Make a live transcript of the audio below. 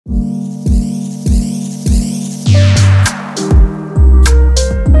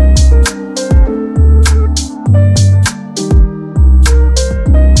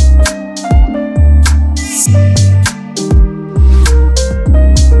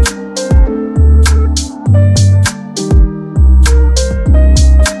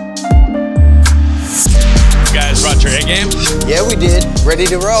Ready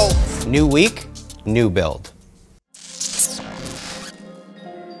to roll. New week, new build.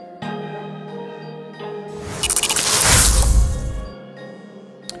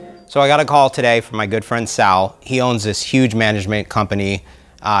 So I got a call today from my good friend Sal. He owns this huge management company.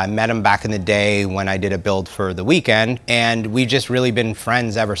 I met him back in the day when I did a build for the weekend, and we've just really been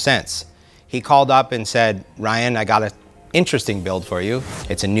friends ever since. He called up and said, Ryan, I got an interesting build for you.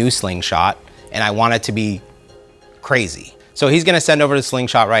 It's a new slingshot, and I want it to be crazy. So he's gonna send over the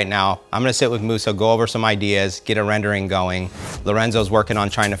slingshot right now. I'm gonna sit with Musa, go over some ideas, get a rendering going. Lorenzo's working on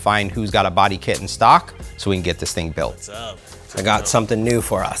trying to find who's got a body kit in stock so we can get this thing built. What's up? I got something new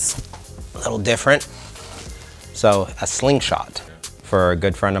for us, a little different. So a slingshot for a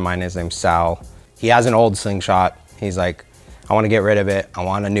good friend of mine, his name's Sal. He has an old slingshot. He's like, I wanna get rid of it. I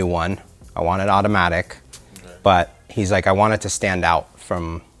want a new one. I want it automatic, but he's like, I want it to stand out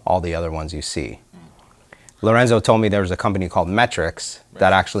from all the other ones you see. Lorenzo told me there was a company called Metricks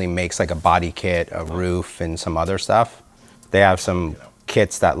that actually makes like a body kit, a roof, and some other stuff. They have some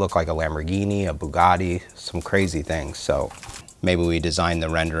kits that look like a Lamborghini, a Bugatti, some crazy things. So maybe we design the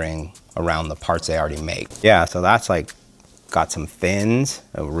rendering around the parts they already make. Yeah, so that's like, got some fins,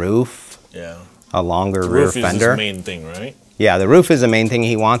 a roof, a longer rear fender. Roof is the main thing, right? Yeah, the roof is the main thing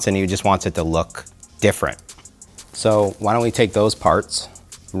he wants, and he just wants it to look different. So why don't we take those parts,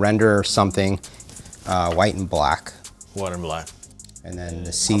 render something white and black. White and black. And then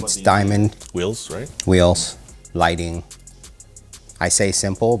the seats, diamond. Wheels, right? Wheels, lighting. I say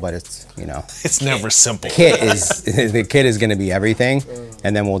simple, but it's, you know. It's never simple. The kit is gonna be everything,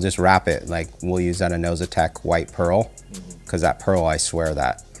 and then we'll just wrap it. Like, we'll use that Anosatech white pearl, because that pearl, I swear,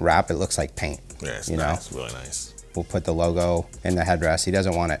 that wrap, it looks like paint. Yeah, it's you nice, know? really nice. We'll put the logo in the headrest. He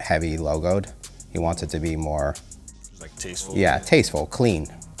doesn't want it heavy logoed. He wants it to be more... like tasteful. Yeah, tasteful, clean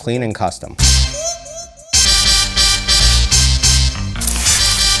and custom.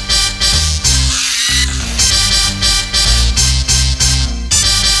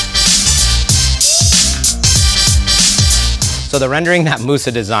 So the rendering that Musa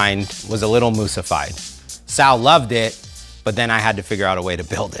designed was a little Musa-fied. Sal loved it, but then I had to figure out a way to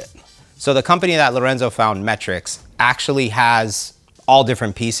build it. So the company that Lorenzo found, Metricks, actually has all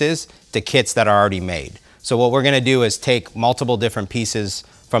different pieces to kits that are already made. So what we're gonna do is take multiple different pieces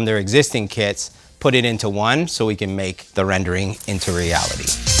from their existing kits, put it into one so we can make the rendering into reality.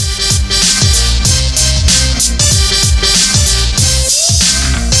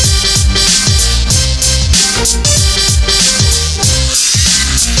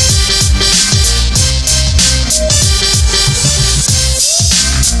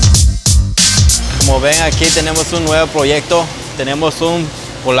 Como ven, aquí tenemos un nuevo proyecto. Tenemos un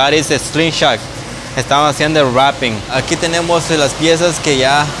Polaris Slingshot. Estamos haciendo el wrapping. Aquí tenemos las piezas que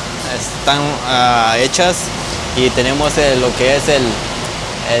ya están hechas y tenemos lo que es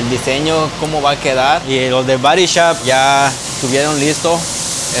el diseño, cómo va a quedar. Y los de Body Shop ya tuvieron listo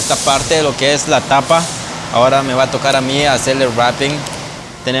esta parte, lo que es la tapa. Ahora me va a tocar a mí hacer el wrapping.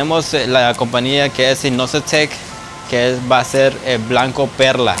 Tenemos la compañía que es Anosatech, que va a ser el blanco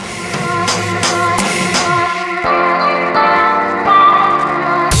perla.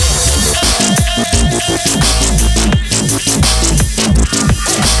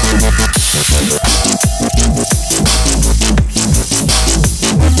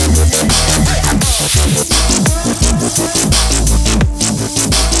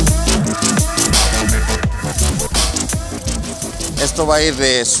 Esto va a ir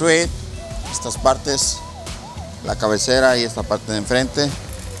de suede, estas partes, la cabecera y esta parte de enfrente.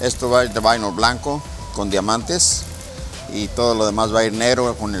 Esto va a ir de vinyl blanco con diamantes y todo lo demás va a ir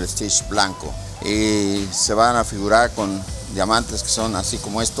negro con el stitch blanco. Y se van a figurar con diamantes que son así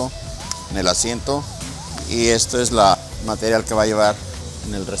como esto en el asiento. Y esto es la material que va a llevar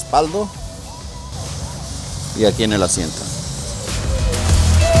en el respaldo y aquí en el asiento.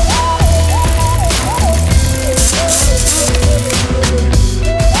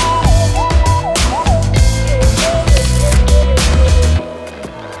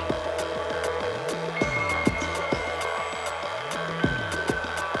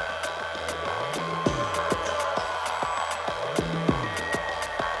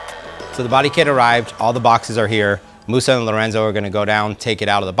 So the body kit arrived, all the boxes are here. Musa and Lorenzo are gonna go down, take it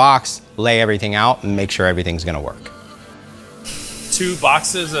out of the box, lay everything out, and make sure everything's gonna work. 2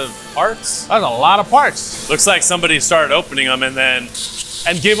 boxes of parts? That's a lot of parts. Looks like somebody started opening them and then...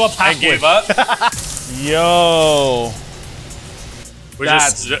 And gave up halfway. And gave up? Yo. What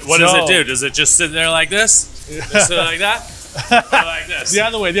does it do? Does it just sit there like this? Just sit like that? Or like this? The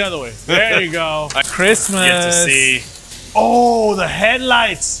other way, the other way. There you go. Christmas. Get to see. Oh, the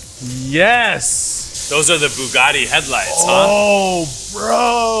headlights. Yes. Those are the Bugatti headlights, huh? Oh,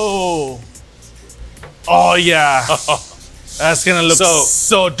 bro. Oh, yeah. That's gonna look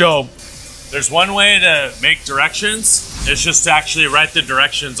so dope. There's one way to make directions. It's just to actually write the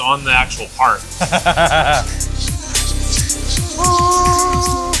directions on the actual part.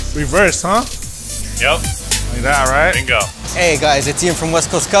 Reverse, huh? Yep. Like that, right? Bingo. Hey guys, it's Ian from West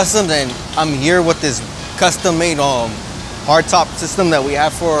Coast Customs, and I'm here with this custom-made hardtop system that we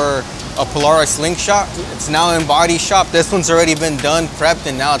have for a Polaris Slingshot. It's now in body shop. This one's already been done, prepped,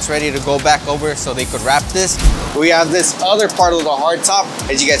 and now it's ready to go back over so they could wrap this. We have this other part of the hardtop.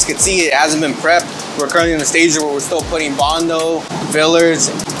 As you guys can see, it hasn't been prepped. We're currently in the stage where we're still putting Bondo, fillers,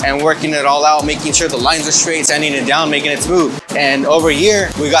 and working it all out, making sure the lines are straight, sanding it down, making it smooth. And over here,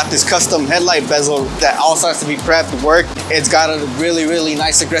 we got this custom headlight bezel that also has to be prepped to work. It's got a really, really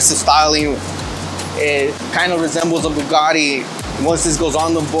nice aggressive styling. It kind of resembles a Bugatti. Once this goes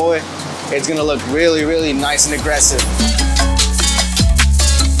on the boy, it's gonna look really, really nice and aggressive.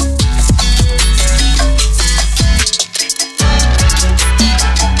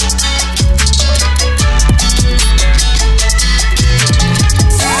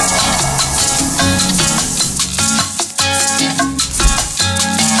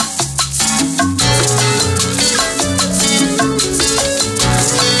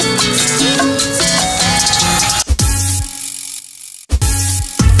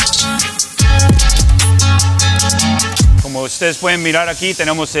 Como ustedes pueden mirar aquí,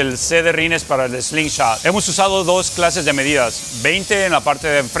 tenemos el C de rines para el Slingshot. Hemos usado dos clases de medidas, 20 en la parte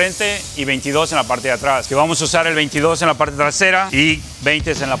de enfrente y 22 en la parte de atrás. Que vamos a usar el 22 en la parte trasera y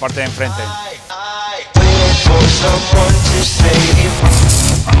 20 en la parte de enfrente.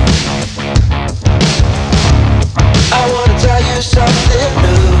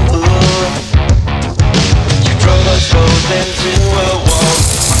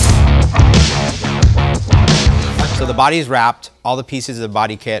 So the body's wrapped, all the pieces of the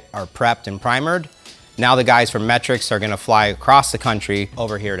body kit are prepped and primered. Now the guys from Metricks are gonna fly across the country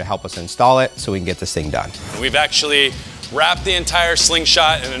over here to help us install it so we can get this thing done. We've actually wrapped the entire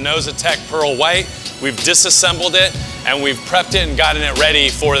Slingshot in a Nose Attack Pearl White. We've disassembled it and we've prepped it and gotten it ready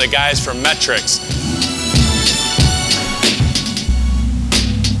for the guys from Metricks.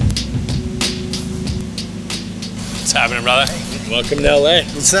 What's happening, brother? Welcome to LA.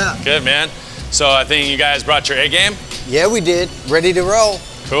 What's up? Good, man. So I think you guys brought your A game? Yeah, we did. Ready to roll.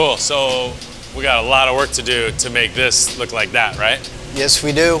 Cool. So we got a lot of work to do to make this look like that, right? Yes,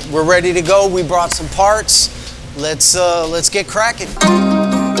 we do. We're ready to go. We brought some parts. Let's get cracking.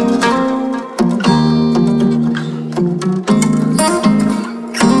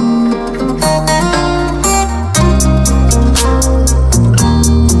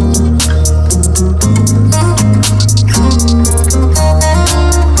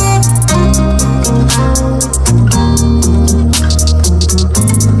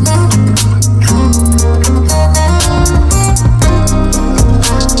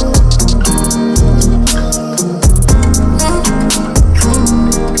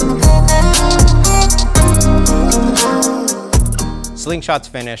 Slingshot's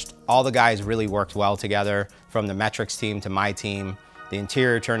finished. All the guys really worked well together, from the Metricks team to my team. The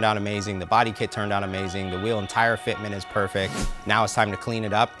interior turned out amazing. The body kit turned out amazing. The wheel and tire fitment is perfect. Now it's time to clean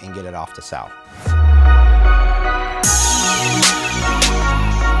it up and get it off to Sal.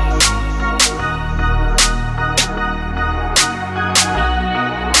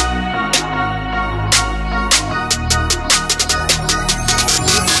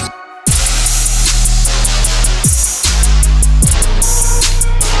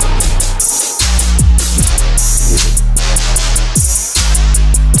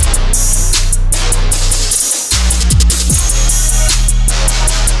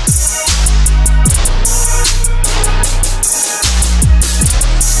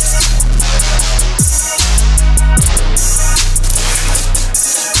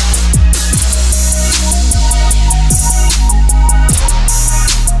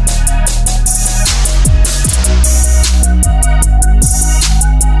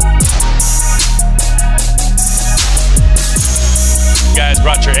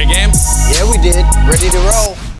 Brought your A game? Yeah, we did. Ready to roll.